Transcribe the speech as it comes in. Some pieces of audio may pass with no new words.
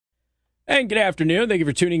And good afternoon. Thank you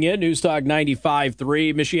for tuning in. News Talk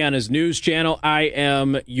 95.3, Michiana's news channel. I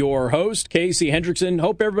am your host, Casey Hendrickson.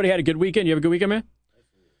 Hope everybody had a good weekend. You have a good weekend, man?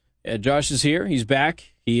 Yeah, Josh is here. He's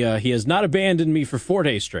back. He has not abandoned me for 4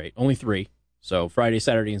 days straight, only 3. So Friday,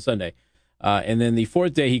 Saturday, and Sunday. And then the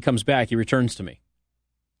 4th day he comes back, he returns to me.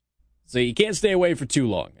 So you can't stay away for too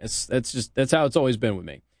long. That's how it's always been with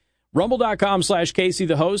me. Rumble.com/Casey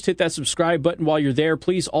the host. Hit that subscribe button while you're there.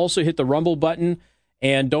 Please also hit the Rumble button.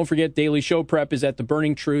 And don't forget, Daily Show Prep is at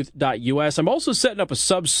theburningtruth.us. I'm also setting up a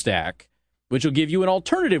Substack, which will give you an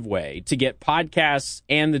alternative way to get podcasts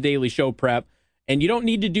and the Daily Show Prep. And you don't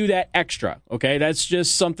need to do that extra, okay? That's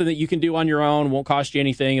just something that you can do on your own. Won't cost you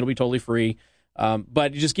anything. It'll be totally free.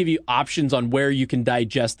 But just give you options on where you can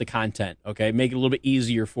digest the content, okay? Make it a little bit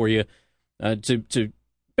easier for you to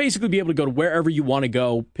basically be able to go to wherever you want to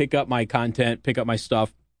go, pick up my content, pick up my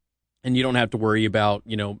stuff, and you don't have to worry about,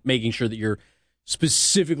 making sure that you're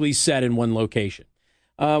specifically set in one location.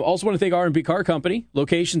 Also want to thank R&B Car Company.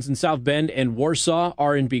 Locations in South Bend and Warsaw.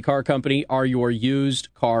 R&B Car Company are your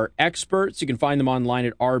used car experts. You can find them online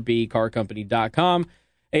at rbcarcompany.com.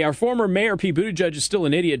 Hey, our former mayor, Pete Buttigieg, is still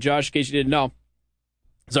an idiot, Josh, in case you didn't know.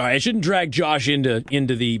 Sorry, I shouldn't drag Josh into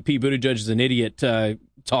the Pete Buttigieg is an idiot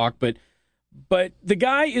talk, but the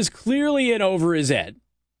guy is clearly in over his head.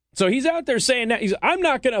 So he's out there saying that I'm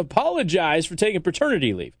not going to apologize for taking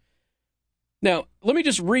paternity leave. Now, let me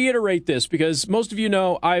just reiterate this, because most of you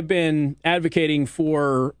know I've been advocating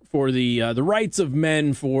for the rights of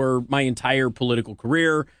men for my entire political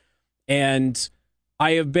career, and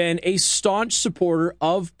I have been a staunch supporter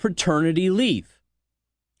of paternity leave.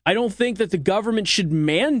 I don't think that the government should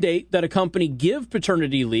mandate that a company give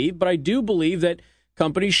paternity leave, but I do believe that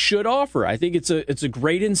companies should offer. I think it's a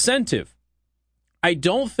great incentive. I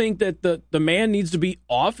don't think that the man needs to be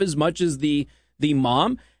off as much as the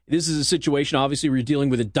mom. This is a situation, obviously, where you're dealing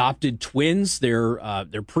with adopted twins. They're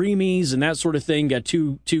preemies and that sort of thing. Got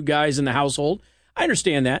two guys in the household. I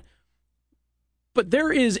understand that. But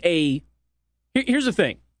here's the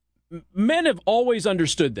thing. Men have always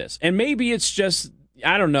understood this. And maybe it's just,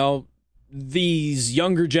 I don't know, these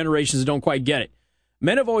younger generations that don't quite get it.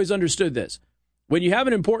 Men have always understood this. When you have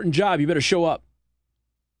an important job, you better show up.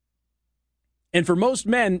 And for most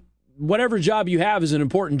men, whatever job you have is an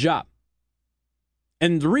important job.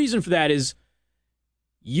 And the reason for that is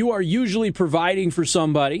you are usually providing for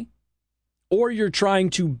somebody, or you're trying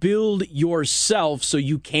to build yourself so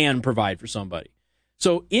you can provide for somebody.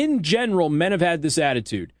 So in general, men have had this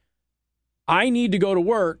attitude. I need to go to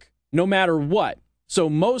work no matter what. So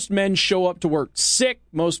most men show up to work sick.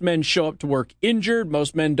 Most men show up to work injured.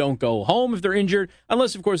 Most men don't go home if they're injured,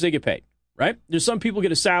 unless, of course, they get paid, right? There's some people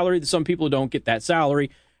get a salary. There's some people who don't get that salary.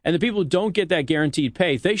 And the people who don't get that guaranteed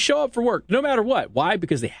pay, they show up for work no matter what. Why?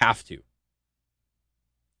 Because they have to.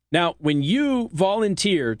 Now, when you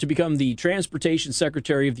volunteer to become the Transportation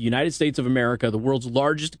Secretary of the United States of America, the world's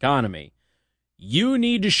largest economy, you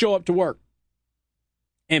need to show up to work.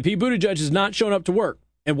 And Pete Buttigieg has not shown up to work.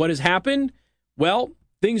 And what has happened? Well,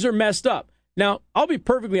 things are messed up. Now, I'll be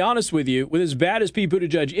perfectly honest with you. With as bad as Pete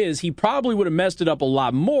Buttigieg is, he probably would have messed it up a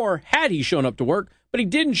lot more had he shown up to work. But he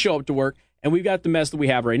didn't show up to work. And we've got the mess that we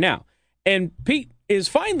have right now. And Pete is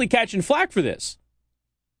finally catching flack for this.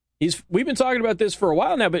 We've been talking about this for a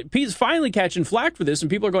while now, but Pete's finally catching flack for this, and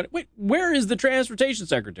people are going, wait, where is the transportation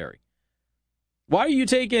secretary? Why are you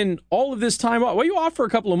taking all of this time off? Why are you off for a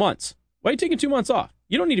couple of months? Why are you taking 2 months off?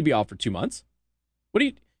 You don't need to be off for 2 months.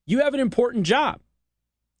 You have an important job.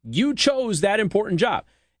 You chose that important job.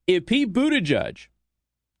 If Pete Buttigieg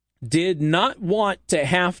did not want to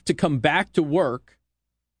have to come back to work,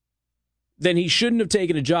 then he shouldn't have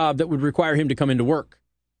taken a job that would require him to come into work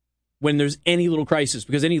when there's any little crisis,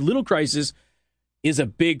 because any little crisis is a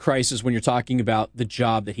big crisis when you're talking about the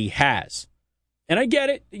job that he has. And I get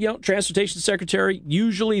it, transportation secretary,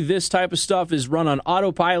 usually this type of stuff is run on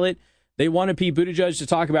autopilot. They wanted Pete Buttigieg to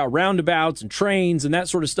talk about roundabouts and trains and that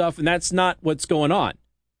sort of stuff, and that's not what's going on.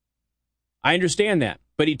 I understand that,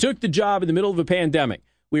 but he took the job in the middle of a pandemic.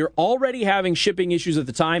 We were already having shipping issues at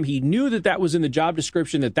the time. He knew that was in the job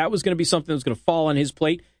description, that was going to be something that was going to fall on his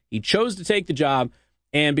plate. He chose to take the job,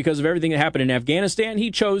 and because of everything that happened in Afghanistan, he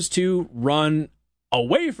chose to run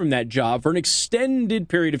away from that job for an extended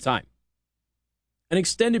period of time. An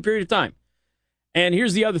extended period of time. And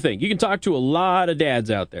here's the other thing. You can talk to a lot of dads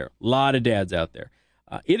out there.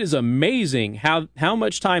 It is amazing how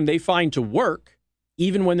much time they find to work,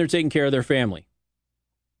 even when they're taking care of their family.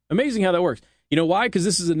 Amazing how that works. You know why? Because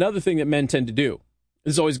this is another thing that men tend to do.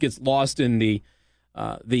 This always gets lost in the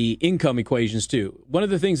income equations, too. One of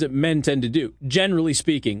the things that men tend to do, generally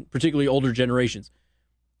speaking, particularly older generations,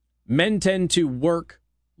 men tend to work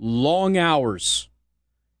long hours.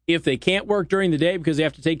 If they can't work during the day because they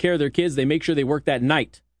have to take care of their kids, they make sure they work that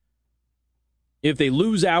night. If they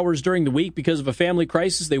lose hours during the week because of a family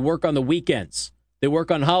crisis, they work on the weekends. They work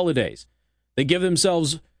on holidays. They give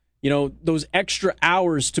themselves, those extra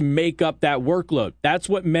hours to make up that workload. That's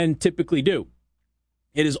what men typically do.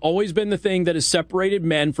 It has always been the thing that has separated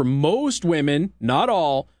men from most women, not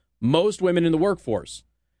all, most women in the workforce.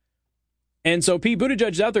 And so Pete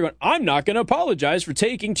Buttigieg is out there going, I'm not going to apologize for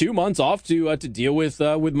taking 2 months off to deal with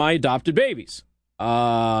my adopted babies.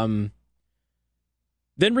 Then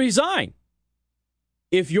resign.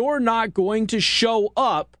 If you're not going to show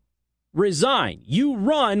up, resign. You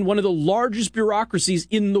run one of the largest bureaucracies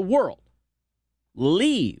in the world.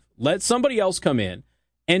 Leave. Let somebody else come in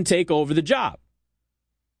and take over the job.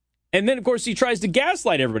 And then, of course, he tries to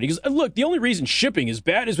gaslight everybody. He goes, look, the only reason shipping is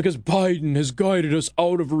bad is because Biden has guided us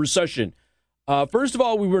out of a recession. First of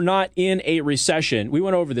all, we were not in a recession. We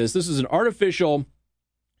went over this. This is an artificial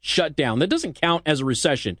shutdown. That doesn't count as a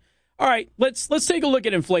recession. All right, let's take a look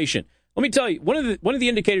at inflation. Let me tell you, one of the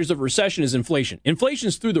indicators of recession is inflation. Inflation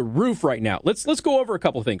is through the roof right now. Let's go over a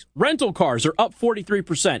couple of things. Rental cars are up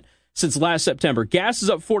 43% since last September. Gas is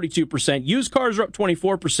up 42%. Used cars are up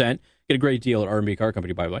 24%. Get a great deal at R&B Car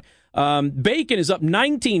Company, by the way. Bacon is up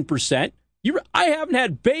 19%. I haven't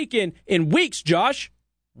had bacon in weeks, Josh.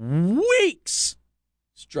 Weeks.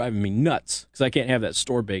 It's driving me nuts because I can't have that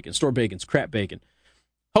store bacon. Store bacon's crap bacon.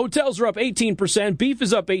 Hotels are up 18%. Beef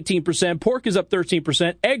is up 18%. Pork is up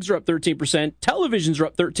 13%. Eggs are up 13%. Televisions are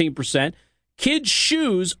up 13%. Kids'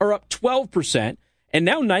 shoes are up 12%. And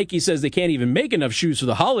now Nike says they can't even make enough shoes for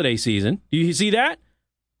the holiday season. Do you see that?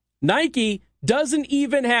 Nike doesn't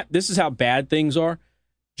even have... This is how bad things are.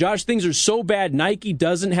 Josh, things are so bad, Nike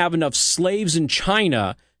doesn't have enough slaves in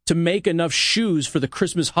China to make enough shoes for the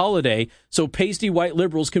Christmas holiday so pasty white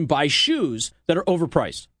liberals can buy shoes that are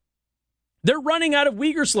overpriced. They're running out of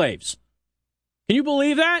Uyghur slaves. Can you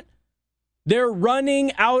believe that? They're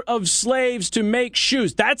running out of slaves to make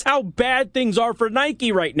shoes. That's how bad things are for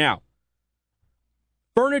Nike right now.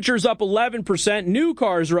 Furniture's up 11%. New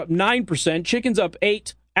cars are up 9%. Chicken's up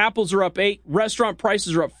 8%. Apples are up 8%. Restaurant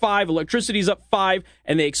prices are up 5%. Electricity's up 5%.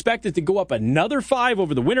 And they expect it to go up another 5%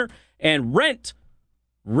 over the winter. And rent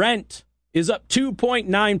is up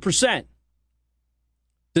 2.9%.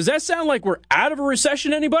 Does that sound like we're out of a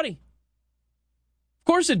recession, anybody? Of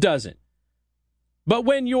course it doesn't. But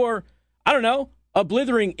when you're, a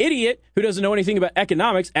blithering idiot who doesn't know anything about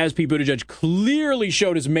economics, as Pete Buttigieg clearly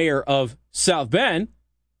showed as mayor of South Bend,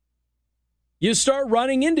 you start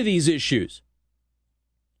running into these issues.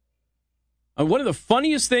 And one of the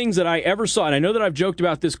funniest things that I ever saw, and I know that I've joked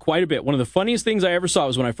about this quite a bit, one of the funniest things I ever saw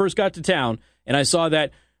was when I first got to town and I saw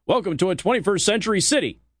that, welcome to a 21st century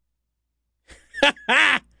city.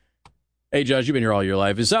 Hey, Josh, you've been here all your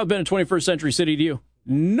life. Is South Bend a 21st century city to you?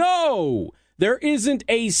 No, there isn't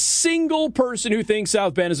a single person who thinks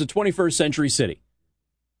South Bend is a 21st century city.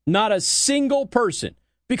 Not a single person,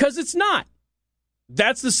 because it's not.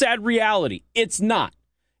 That's the sad reality. It's not.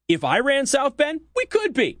 If I ran South Bend, we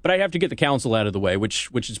could be, but I'd have to get the council out of the way, which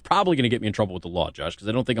is probably going to get me in trouble with the law, Josh, because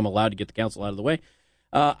I don't think I'm allowed to get the council out of the way.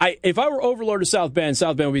 If I were overlord of South Bend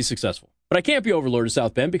would be successful. But I can't be overlord of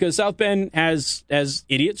South Bend because South Bend has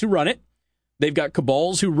idiots who run it. They've got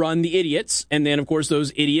cabals who run the idiots, and then, of course,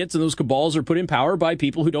 those idiots and those cabals are put in power by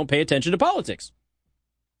people who don't pay attention to politics.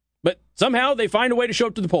 But somehow they find a way to show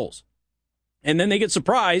up to the polls. And then they get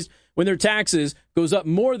surprised when their taxes goes up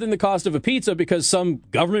more than the cost of a pizza because some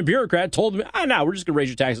government bureaucrat told them, no, we're just going to raise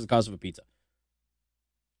your taxes the cost of a pizza.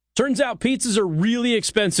 Turns out pizzas are really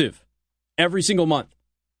expensive every single month.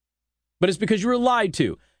 But it's because you were lied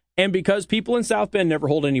to. And because people in South Bend never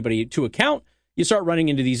hold anybody to account, you start running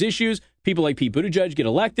into these issues. People like Pete Buttigieg get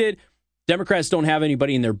elected. Democrats don't have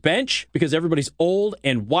anybody in their bench because everybody's old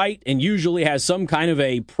and white and usually has some kind of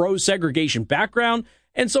a pro-segregation background.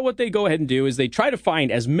 And so what they go ahead and do is they try to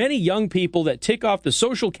find as many young people that tick off the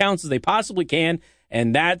social counts as they possibly can.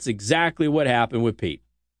 And that's exactly what happened with Pete.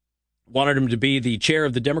 Wanted him to be the chair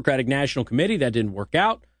of the Democratic National Committee. That didn't work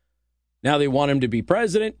out. Now they want him to be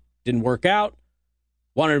president. Didn't work out.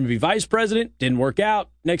 Wanted him to be vice president. Didn't work out.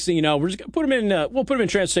 Next thing you know, we're just going to put him in. We'll put him in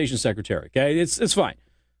transportation secretary. Okay, it's fine.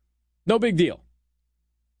 No big deal.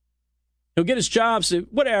 He'll get his job, so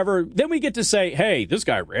whatever. Then we get to say, hey, this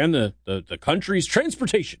guy ran the country's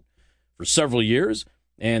transportation for several years,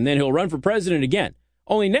 and then he'll run for president again.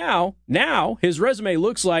 Only now his resume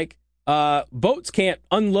looks like boats can't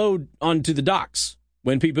unload onto the docks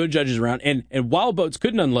when Pete Buttigieg is around. And while boats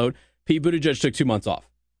couldn't unload, Pete Buttigieg took 2 months off.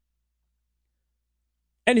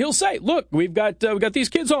 And he'll say, look, we've got these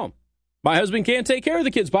kids home. My husband can't take care of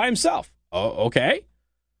the kids by himself. Oh, okay.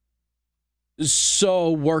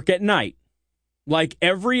 So work at night. Like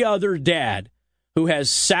every other dad who has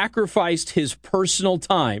sacrificed his personal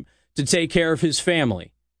time to take care of his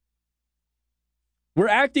family. We're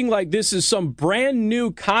acting like this is some brand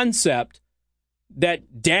new concept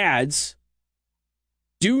that dads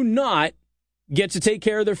do not get to take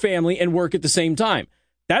care of their family and work at the same time.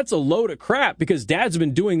 That's a load of crap because dads have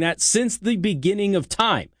been doing that since the beginning of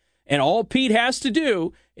time. And all Pete has to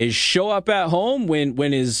do is show up at home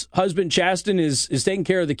when his husband Chasten is taking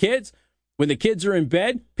care of the kids. When the kids are in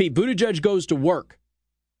bed, Pete Buttigieg goes to work.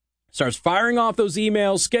 Starts firing off those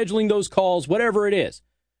emails, scheduling those calls, whatever it is.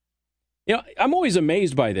 You know, I'm always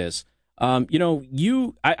amazed by this.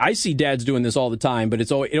 I see dads doing this all the time, but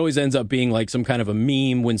it always ends up being like some kind of a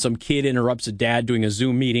meme when some kid interrupts a dad doing a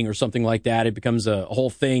Zoom meeting or something like that. It becomes a whole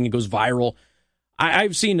thing. It goes viral.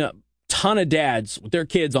 I've seen a ton of dads with their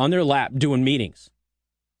kids on their lap doing meetings.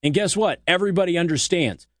 And guess what? Everybody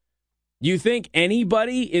understands. You think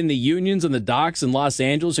anybody in the unions and the docks in Los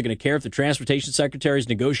Angeles are going to care if the transportation secretary is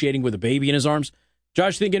negotiating with a baby in his arms?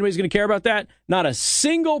 Josh, think anybody's going to care about that? Not a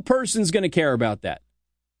single person's going to care about that.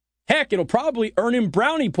 Heck, it'll probably earn him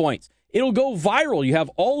brownie points. It'll go viral. You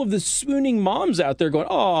have all of the swooning moms out there going,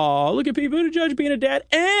 oh, look at Pete Buttigieg being a dad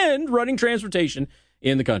and running transportation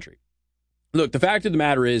in the country. Look, the fact of the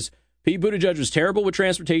matter is, Pete Buttigieg was terrible with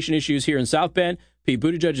transportation issues here in South Bend. Pete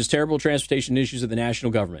Buttigieg is terrible with transportation issues of the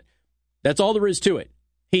national government. That's all there is to it.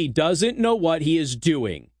 He doesn't know what he is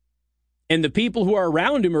doing. And the people who are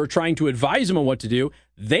around him are trying to advise him on what to do.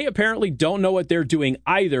 They apparently don't know what they're doing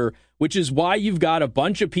either, which is why you've got a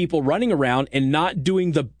bunch of people running around and not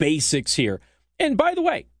doing the basics here. And by the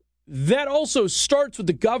way, that also starts with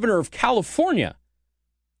the governor of California,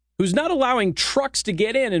 who's not allowing trucks to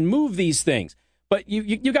get in and move these things. But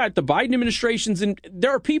you got the Biden administrations, and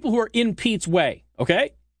there are people who are in Pete's way,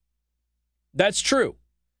 okay? That's true.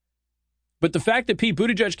 But the fact that Pete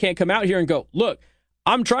Buttigieg can't come out here and go, look,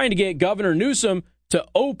 I'm trying to get Governor Newsom to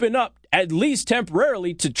open up, at least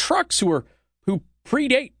temporarily, to trucks who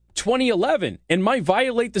predate 2011 and might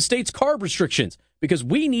violate the state's CARB restrictions because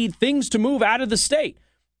we need things to move out of the state.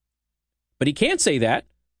 But he can't say that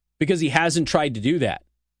because he hasn't tried to do that.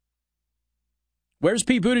 Where's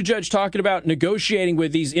Pete Buttigieg talking about negotiating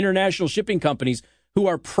with these international shipping companies who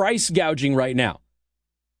are price gouging right now?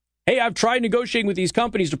 Hey, I've tried negotiating with these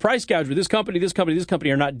companies to price gouge, but this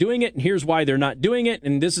company are not doing it, and here's why they're not doing it,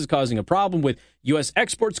 and this is causing a problem with U.S.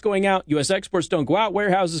 exports going out. U.S. exports don't go out.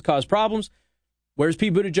 Warehouses cause problems. Where's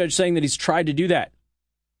Pete Buttigieg saying that he's tried to do that?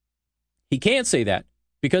 He can't say that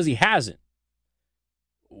because he hasn't.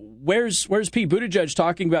 Where's Pete Buttigieg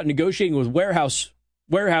talking about negotiating with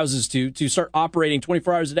warehouses to start operating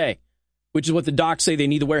 24 hours a day, which is what the docs say they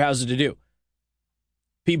need the warehouses to do?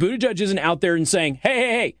 Pete Buttigieg isn't out there and saying,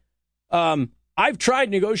 hey, I've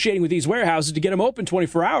tried negotiating with these warehouses to get them open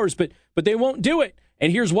 24 hours, but they won't do it.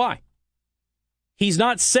 And here's why. He's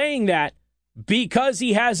not saying that because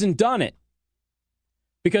he hasn't done it.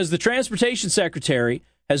 Because the transportation secretary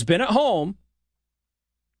has been at home.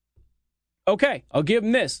 Okay, I'll give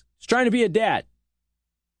him this. He's trying to be a dad.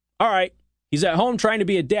 All right, he's at home trying to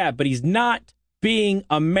be a dad, but he's not being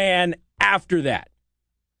a man after that.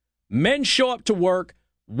 Men show up to work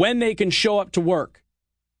when they can show up to work.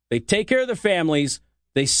 They take care of their families.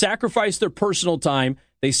 They sacrifice their personal time.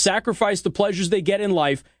 They sacrifice the pleasures they get in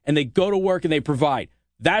life, and they go to work and they provide.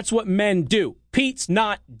 That's what men do. Pete's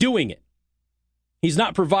not doing it. He's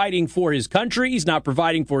not providing for his country. He's not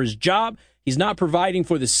providing for his job. He's not providing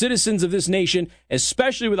for the citizens of this nation,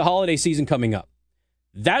 especially with the holiday season coming up.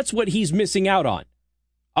 That's what he's missing out on.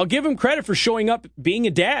 I'll give him credit for showing up, being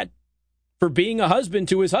a dad, for being a husband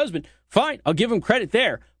to his husband. Fine, I'll give him credit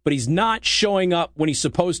there, but he's not showing up when he's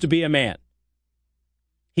supposed to be a man.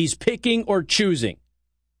 He's picking or choosing.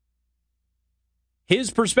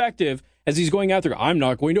 His perspective, as he's going out there, I'm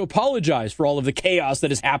not going to apologize for all of the chaos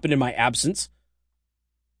that has happened in my absence.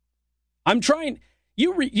 I'm trying.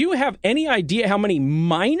 You have any idea how many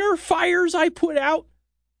minor fires I put out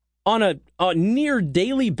on a near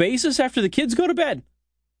daily basis after the kids go to bed?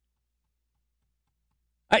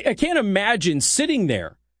 I can't imagine sitting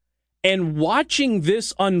there and watching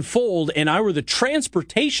this unfold, and I were the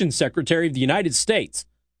transportation secretary of the United States.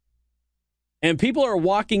 And people are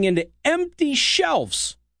walking into empty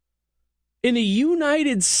shelves in the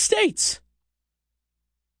United States.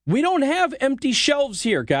 We don't have empty shelves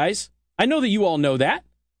here, guys. I know that you all know that.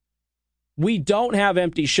 We don't have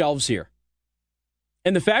empty shelves here.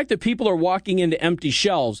 And the fact that people are walking into empty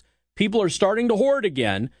shelves, people are starting to hoard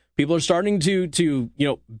again. People are starting to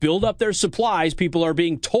build up their supplies. People are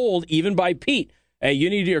being told, even by Pete, hey, you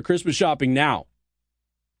need to do your Christmas shopping now.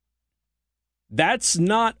 That's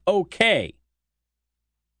not okay.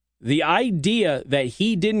 The idea that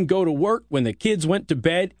he didn't go to work when the kids went to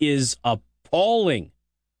bed is appalling.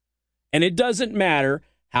 And it doesn't matter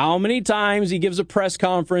how many times he gives a press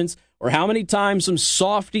conference or how many times some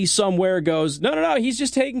softy somewhere goes, no, he's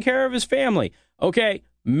just taking care of his family. Okay,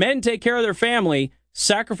 men take care of their family,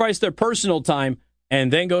 sacrifice their personal time,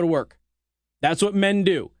 and then go to work. That's what men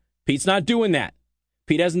do. Pete's not doing that.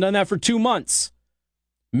 Pete hasn't done that for 2 months.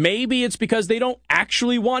 Maybe it's because they don't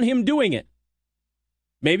actually want him doing it.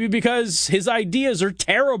 Maybe because his ideas are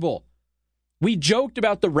terrible. We joked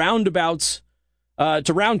about the roundabouts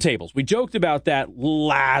to roundtables. We joked about that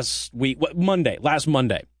last Monday.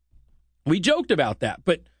 We joked about that.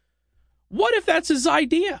 But what if that's his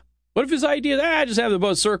idea? What if his idea is, just have the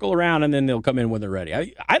boat circle around and then they'll come in when they're ready?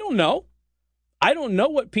 I don't know. I don't know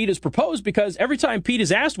what Pete has proposed because every time Pete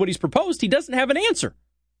is asked what he's proposed, he doesn't have an answer.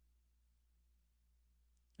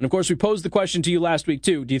 And, of course, we posed the question to you last week,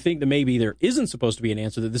 too. Do you think that maybe there isn't supposed to be an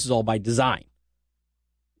answer, that this is all by design?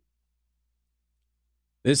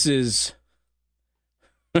 This is...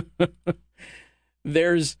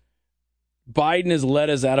 Biden has led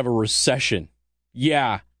us out of a recession.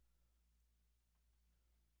 Yeah.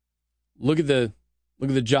 Look at the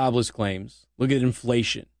jobless claims. Look at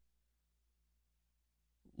inflation.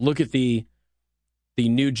 Look at the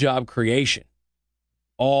new job creation.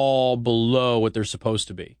 All below what they're supposed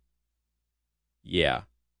to be. Yeah.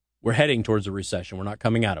 We're heading towards a recession. We're not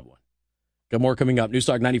coming out of one. Got more coming up.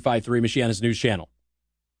 Newstalk 95.3, Michiana's News Channel.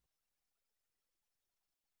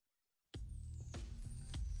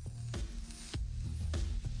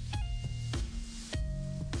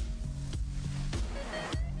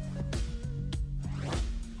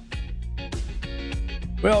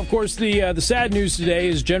 Well, of course, the sad news today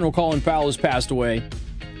is General Colin Powell has passed away.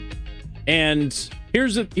 And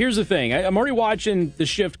here's the thing. I'm already watching the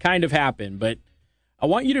shift kind of happen, but I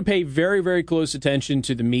want you to pay very, very close attention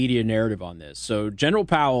to the media narrative on this. So General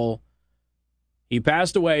Powell, he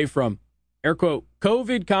passed away from, air quote,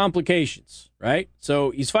 COVID complications, right?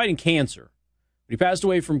 So he's fighting cancer. But he passed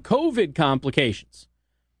away from COVID complications.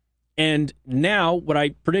 And now, what I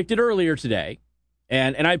predicted earlier today,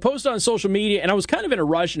 and I posted on social media, and I was kind of in a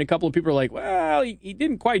rush, and a couple of people are like, well, he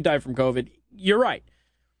didn't quite die from COVID. You're right.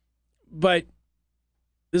 But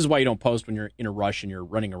this is why you don't post when you're in a rush and you're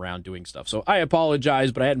running around doing stuff. So I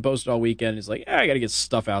apologize, but I hadn't posted all weekend. It's like, I got to get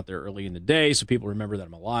stuff out there early in the day so people remember that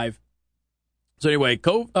I'm alive. So anyway,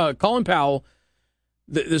 Colin Powell,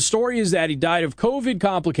 the story is that he died of COVID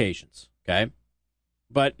complications, okay?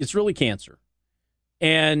 But it's really cancer.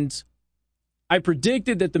 And I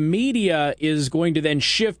predicted that the media is going to then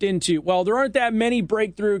shift into, well, there aren't that many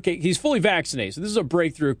breakthrough cases. He's fully vaccinated, so this is a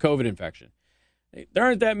breakthrough COVID infection. There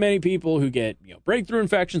aren't that many people who get breakthrough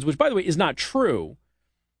infections, which, by the way, is not true.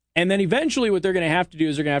 And then eventually what they're going to have to do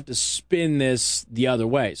is they're going to have to spin this the other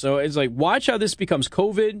way. So it's like, watch how this becomes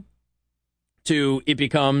COVID to it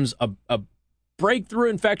becomes a breakthrough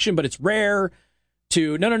infection, but it's rare,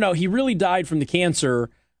 to, no, he really died from the cancer.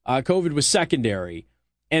 COVID was secondary.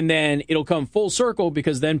 And then it'll come full circle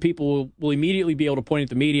because then people will immediately be able to point at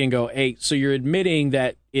the media and go, hey, so you're admitting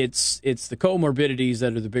that it's the comorbidities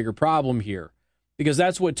that are the bigger problem here. Because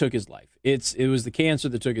that's what took his life. It was the cancer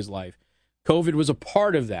that took his life. COVID was a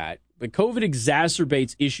part of that, but COVID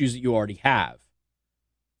exacerbates issues that you already have.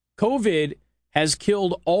 COVID has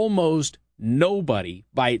killed almost nobody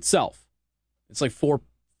by itself. It's like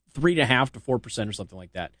 3.5% to 4% or something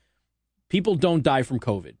like that. People don't die from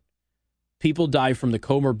COVID. People die from the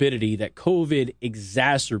comorbidity that COVID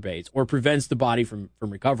exacerbates or prevents the body from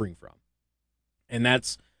recovering from. And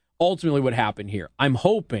that's ultimately what happened here. I'm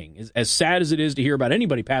hoping, as sad as it is to hear about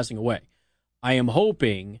anybody passing away, I am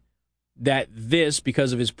hoping that this,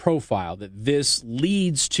 because of his profile, that this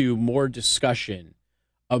leads to more discussion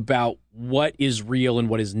about what is real and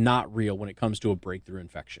what is not real when it comes to a breakthrough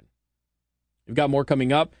infection. We've got more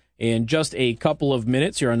coming up in just a couple of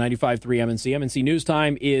minutes here on 95.3 MNC. MNC News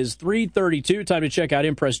Time is 3:32. Time to check out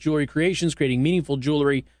Impress Jewelry Creations, creating meaningful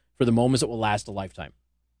jewelry for the moments that will last a lifetime.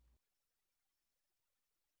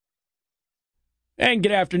 And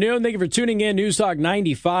good afternoon. Thank you for tuning in. News Talk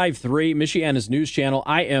 95.3, Michiana's News Channel.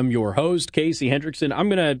 I am your host, Casey Hendrickson. I'm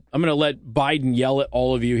gonna let Biden yell at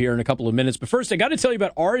all of you here in a couple of minutes. But first, I got to tell you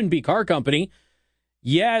about R&B Car Company.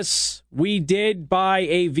 Yes, we did buy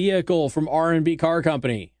a vehicle from R&B Car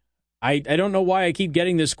Company. I don't know why I keep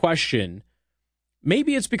getting this question.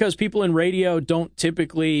 Maybe it's because people in radio don't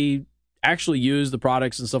typically actually use the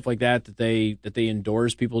products and stuff like that they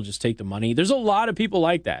endorse. People just take the money. There's a lot of people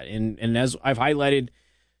like that. And as I've highlighted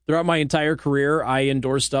throughout my entire career, I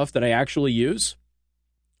endorse stuff that I actually use.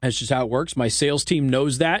 That's just how it works. My sales team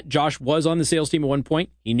knows that. Josh was on the sales team at one point.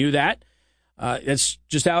 He knew that. That's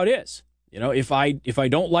just how it is. If I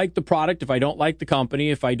don't like the product, if I don't like the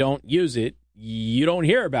company, if I don't use it, you don't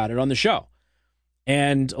hear about it on the show.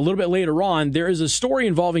 And a little bit later on, there is a story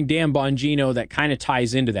involving Dan Bongino that kind of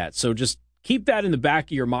ties into that. So just keep that in the back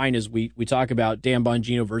of your mind as we talk about Dan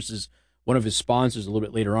Bongino versus one of his sponsors a little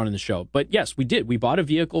bit later on in the show. But yes, we did. We bought a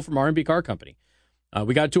vehicle from R&B Car Company.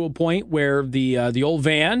 We got to a point where the old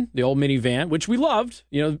van, the old minivan, which we loved,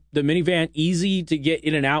 the minivan, easy to get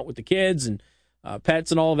in and out with the kids and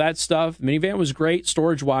pets and all of that stuff. The minivan was great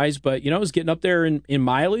storage-wise, but, it was getting up there in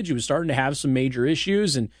mileage. It was starting to have some major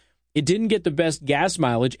issues, and it didn't get the best gas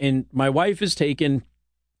mileage. And my wife has taken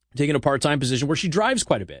a part-time position where she drives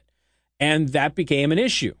quite a bit, and that became an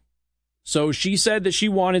issue. So she said that she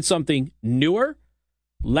wanted something newer,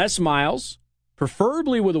 less miles,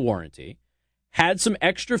 preferably with a warranty, had some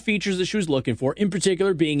extra features that she was looking for, in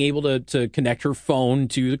particular being able to connect her phone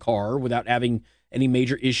to the car without having any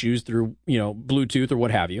major issues through, Bluetooth or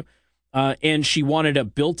what have you. And she wanted a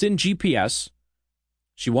built-in GPS.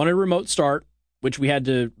 She wanted a remote start, which we had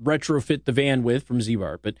to retrofit the van with from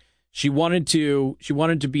Z-Bar. But she wanted to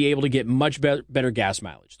be able to get much better gas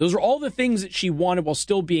mileage. Those are all the things that she wanted while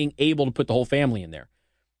still being able to put the whole family in there.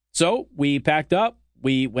 So we packed up.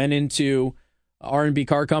 We went into R&B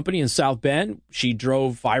Car Company in South Bend. She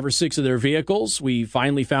drove 5 or 6 of their vehicles. We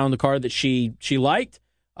finally found the car that she liked.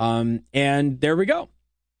 And there we go.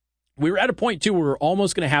 We were at a point, too, where we were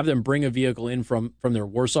almost going to have them bring a vehicle in from their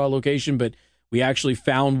Warsaw location, but we actually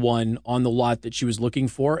found one on the lot that she was looking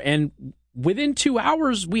for. And within 2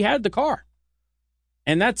 hours, we had the car.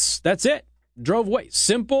 And that's it. Drove away.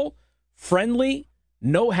 Simple, friendly,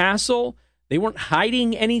 no hassle. They weren't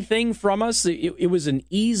hiding anything from us. It was an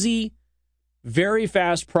easy, very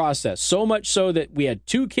fast process. So much so that we had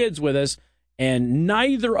 2 kids with us, and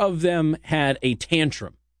neither of them had a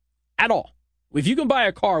tantrum at all. If you can buy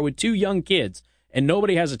a car with 2 young kids and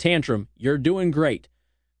nobody has a tantrum, you're doing great.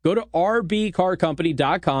 Go to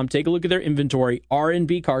rbcarcompany.com, take a look at their inventory,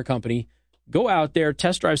 R&B Car Company. Go out there,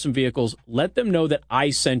 test drive some vehicles. Let them know that I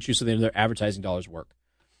sent you so they know their advertising dollars work.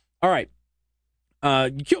 All right.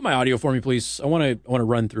 Cue up my audio for me, please. I want to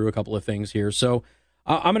run through a couple of things here. So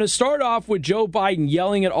I'm going to start off with Joe Biden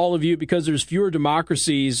yelling at all of you because there's fewer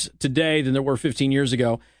democracies today than there were 15 years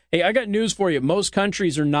ago. Hey, I got news for you. Most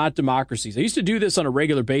countries are not democracies. I used to do this on a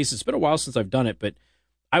regular basis. It's been a while since I've done it, but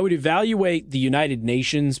I would evaluate the United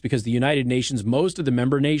Nations because the United Nations, most of the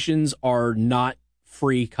member nations are not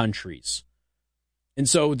free countries. And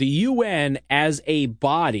so the UN as a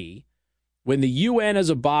body, when the UN as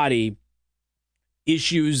a body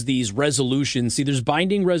issues these resolutions, see, there's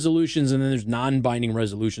binding resolutions and then there's non-binding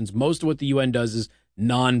resolutions. Most of what the UN does is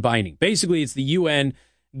non-binding. Basically, it's the UN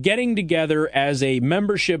getting together as a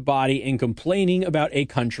membership body and complaining about a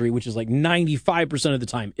country, which is like 95% of the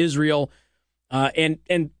time Israel, and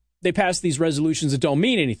they pass these resolutions that don't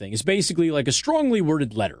mean anything. It's basically like a strongly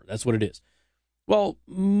worded letter. That's what it is. Well,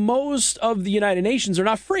 most of the United Nations are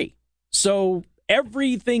not free. So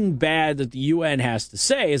everything bad that the UN has to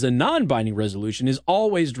say as a non-binding resolution is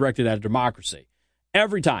always directed at a democracy.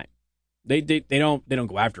 Every time. They don't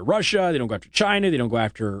go after Russia. They don't go after China. They don't go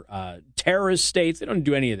after terrorist states. They don't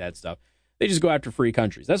do any of that stuff. They just go after free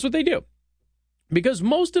countries. That's what they do. Because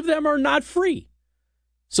most of them are not free.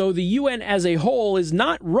 So the UN as a whole is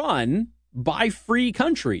not run by free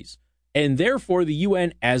countries. And therefore, the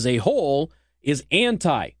UN as a whole is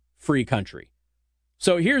anti-free country.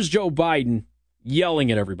 So here's Joe Biden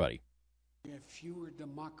yelling at everybody. We have fewer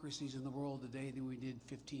democracies in the world today than we did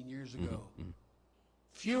 15 years ago. Mm-hmm.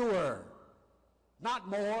 Fewer. Not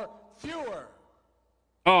more, fewer.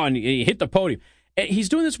 Oh, and he hit the podium. And he's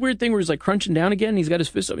doing this weird thing where he's like crunching down again. And he's got his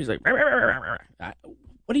fist up. He's like, what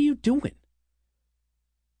are you doing?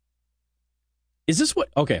 Is this what?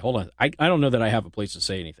 Okay, hold on. I don't know that I have a place to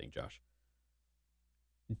say anything, Josh.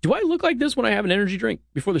 Do I look like this when I have an energy drink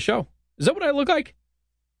before the show? Is that what I look like?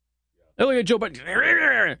 I look like Joe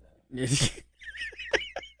Biden.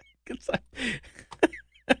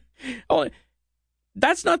 Oh,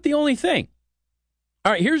 that's not the only thing.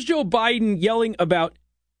 All right, here's Joe Biden yelling about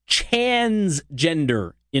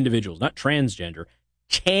transgender individuals, not transgender,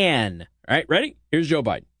 All right, ready? Here's Joe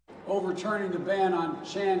Biden. Overturning the ban on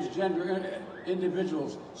transgender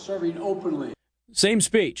individuals serving openly. Same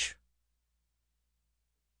speech.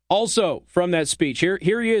 Also, from that speech, here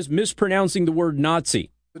he is mispronouncing the word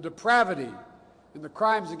Nazi. The depravity and the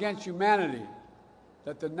crimes against humanity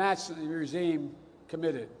that the Nazi regime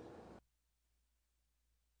committed.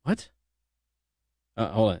 What?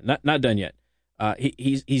 Hold on, not done yet.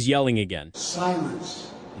 He's yelling again.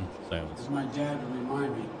 Silence. Silence. As my dad would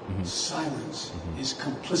remind me, silence is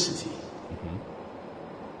complicity.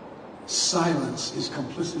 silence is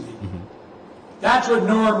complicity. That's what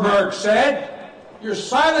Nuremberg said. Your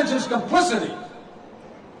silence is complicity.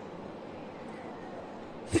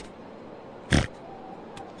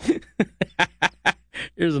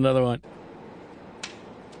 Here's another one.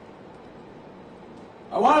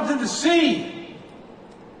 I wanted them to see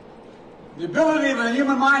the ability of the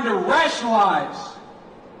human mind to rationalize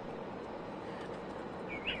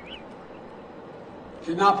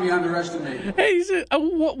cannot be underestimated. Hey, he said,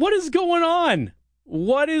 what is going on?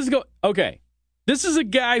 Okay, this is a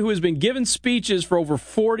guy who has been giving speeches for over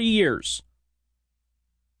 40 years.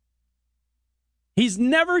 He's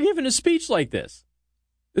never given a speech like this.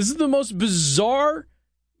 This is the most bizarre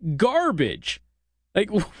garbage. Like,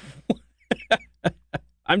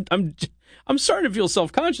 I'm starting to feel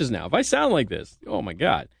self-conscious now. If I sound like this, oh my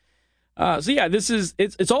God. So yeah,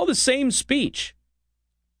 it's all the same speech.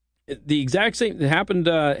 The exact same. It happened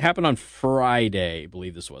on Friday, I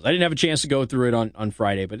believe this was. I didn't have a chance to go through it on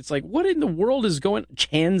Friday, but it's like, what in the world is going?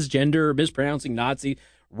 Transgender, mispronouncing Nazi,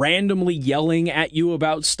 randomly yelling at you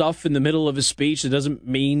about stuff in the middle of a speech that doesn't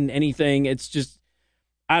mean anything. It's just,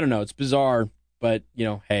 I don't know. It's bizarre, but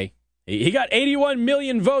hey, he got 81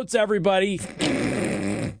 million votes. Everybody.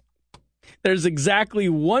 There's exactly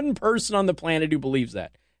one person on the planet who believes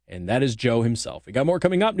that, and that is Joe himself. We got more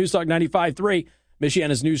coming up. Newstalk 95.3,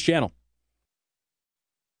 Michiana's news channel.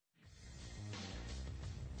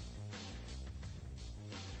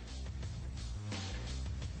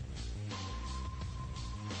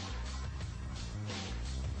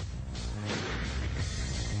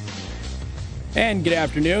 And good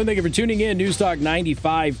afternoon. Thank you for tuning in. Newstalk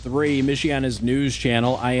 95.3, Michiana's news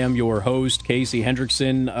channel. I am your host, Casey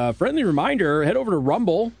Hendrickson. Friendly reminder, head over to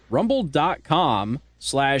Rumble,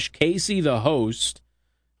 rumble.com/Casey the host,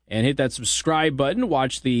 and hit that subscribe button.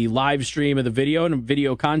 Watch the live stream of the video and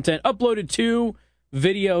video content. Uploaded 2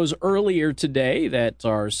 videos earlier today that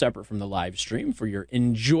are separate from the live stream for your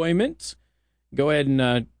enjoyment. Go ahead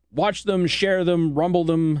and watch them, share them, rumble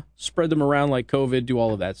them, spread them around like COVID, do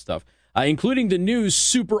all of that stuff. Including the new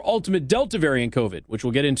super ultimate Delta variant COVID, which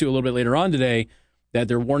we'll get into a little bit later on today, that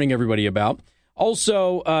they're warning everybody about.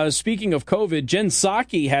 Also, speaking of COVID, Jen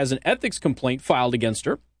Psaki has an ethics complaint filed against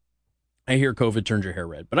her. I hear COVID turns your hair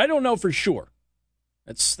red, but I don't know for sure.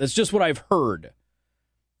 That's just what I've heard.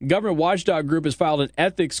 Government Watchdog Group has filed an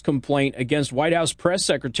ethics complaint against White House Press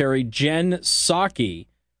Secretary Jen Psaki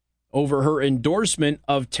over her endorsement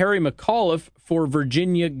of Terry McAuliffe for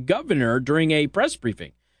Virginia governor during a press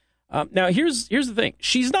briefing. Now, here's the thing.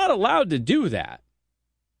 She's not allowed to do that.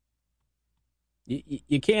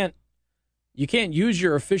 You can't use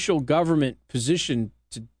your official government position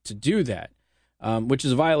to do that, which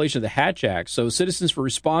is a violation of the Hatch Act. So Citizens for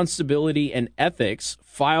Responsibility and Ethics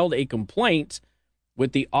filed a complaint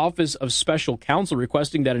with the Office of Special Counsel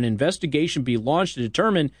requesting that an investigation be launched to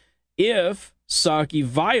determine if Psaki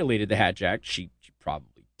violated the Hatch Act. She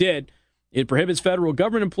probably did. It prohibits federal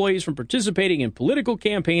government employees from participating in political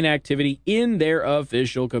campaign activity in their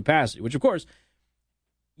official capacity, which, of course,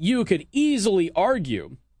 you could easily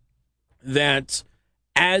argue that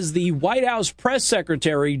as the White House press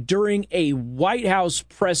secretary during a White House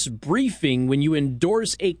press briefing, when you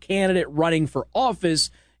endorse a candidate running for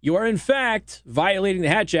office, you are, in fact, violating the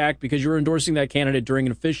Hatch Act because you're endorsing that candidate during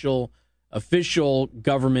an official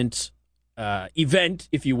government event,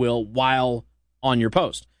 if you will, while on your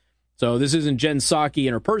post. So this isn't Jen Psaki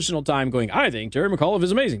in her personal time going, I think Terry McAuliffe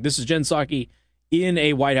is amazing. This is Jen Psaki in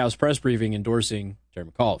a White House press briefing endorsing Terry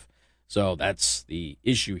McAuliffe. So that's the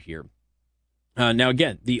issue here. Now,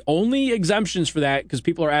 again, the only exemptions for that, because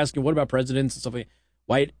people are asking, what about presidents and stuff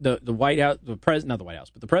like that? The White House, not the White House,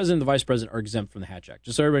 but the president and the vice president are exempt from the Hatch Act,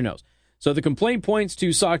 just so everybody knows. So the complaint points to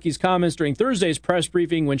Psaki's comments during Thursday's press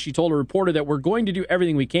briefing when she told a reporter that we're going to do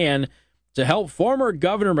everything we can to help former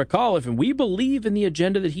Governor McAuliffe, and we believe in the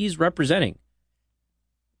agenda that he's representing.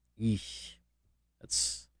 Eesh.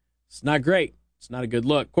 It's not great. It's not a good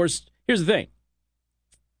look. Of course, here's the thing.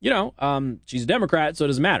 She's a Democrat, so it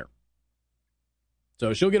doesn't matter.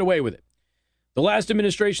 So she'll get away with it. The last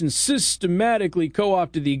administration systematically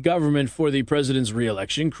co-opted the government for the president's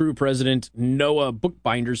reelection, Crew President Noah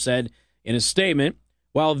Bookbinder said in a statement.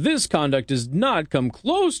 While this conduct does not come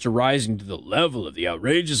close to rising to the level of the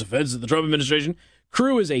outrageous offense of the Trump administration,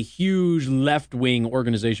 Crew is a huge left-wing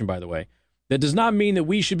organization, by the way, that does not mean that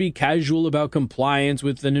we should be casual about compliance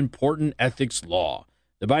with an important ethics law.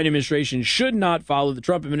 The Biden administration should not follow the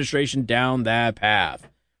Trump administration down that path.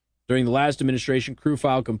 During the last administration, Crew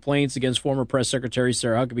filed complaints against former Press Secretary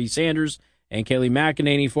Sarah Huckabee Sanders and Kayleigh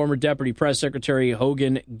McEnany, former Deputy Press Secretary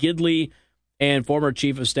Hogan Gidley, and former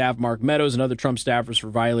Chief of Staff Mark Meadows and other Trump staffers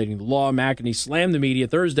for violating the law. McEnany slammed the media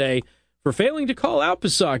Thursday for failing to call out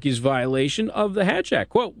Psaki's violation of the Hatch Act.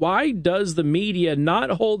 Quote, why does the media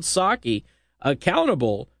not hold Psaki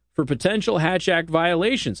accountable for potential Hatch Act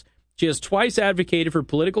violations? She has twice advocated for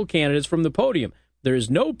political candidates from the podium. There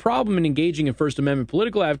is no problem in engaging in First Amendment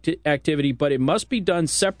political activity, but it must be done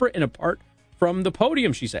separate and apart from the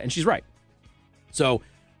podium, she said. And she's right. So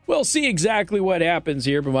we'll see exactly what happens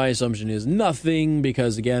here, but my assumption is nothing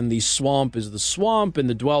because, again, the swamp is the swamp and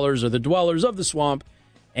the dwellers are the dwellers of the swamp,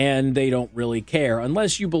 and they don't really care.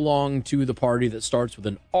 Unless you belong to the party that starts with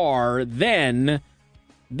an R, then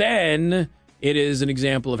it is an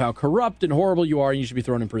example of how corrupt and horrible you are, and you should be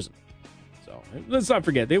thrown in prison. So let's not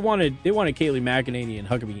forget, they wanted Kayleigh McEnany and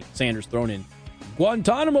Huckabee Sanders thrown in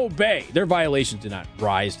Guantanamo Bay. Their violations did not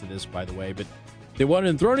rise to this, by the way, but they wanted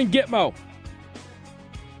them thrown in Gitmo.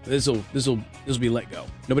 This will be let go.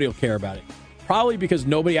 Nobody will care about it. Probably because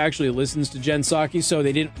nobody actually listens to Jen Psaki, so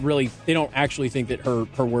they don't actually think that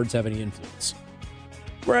her words have any influence.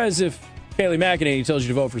 Whereas if Kayleigh McEnany tells you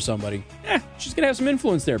to vote for somebody, she's going to have some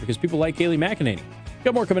influence there because people like Kayleigh McEnany.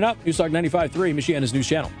 Got more coming up. Newstalk 95.3, Michiana's News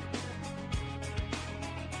Channel.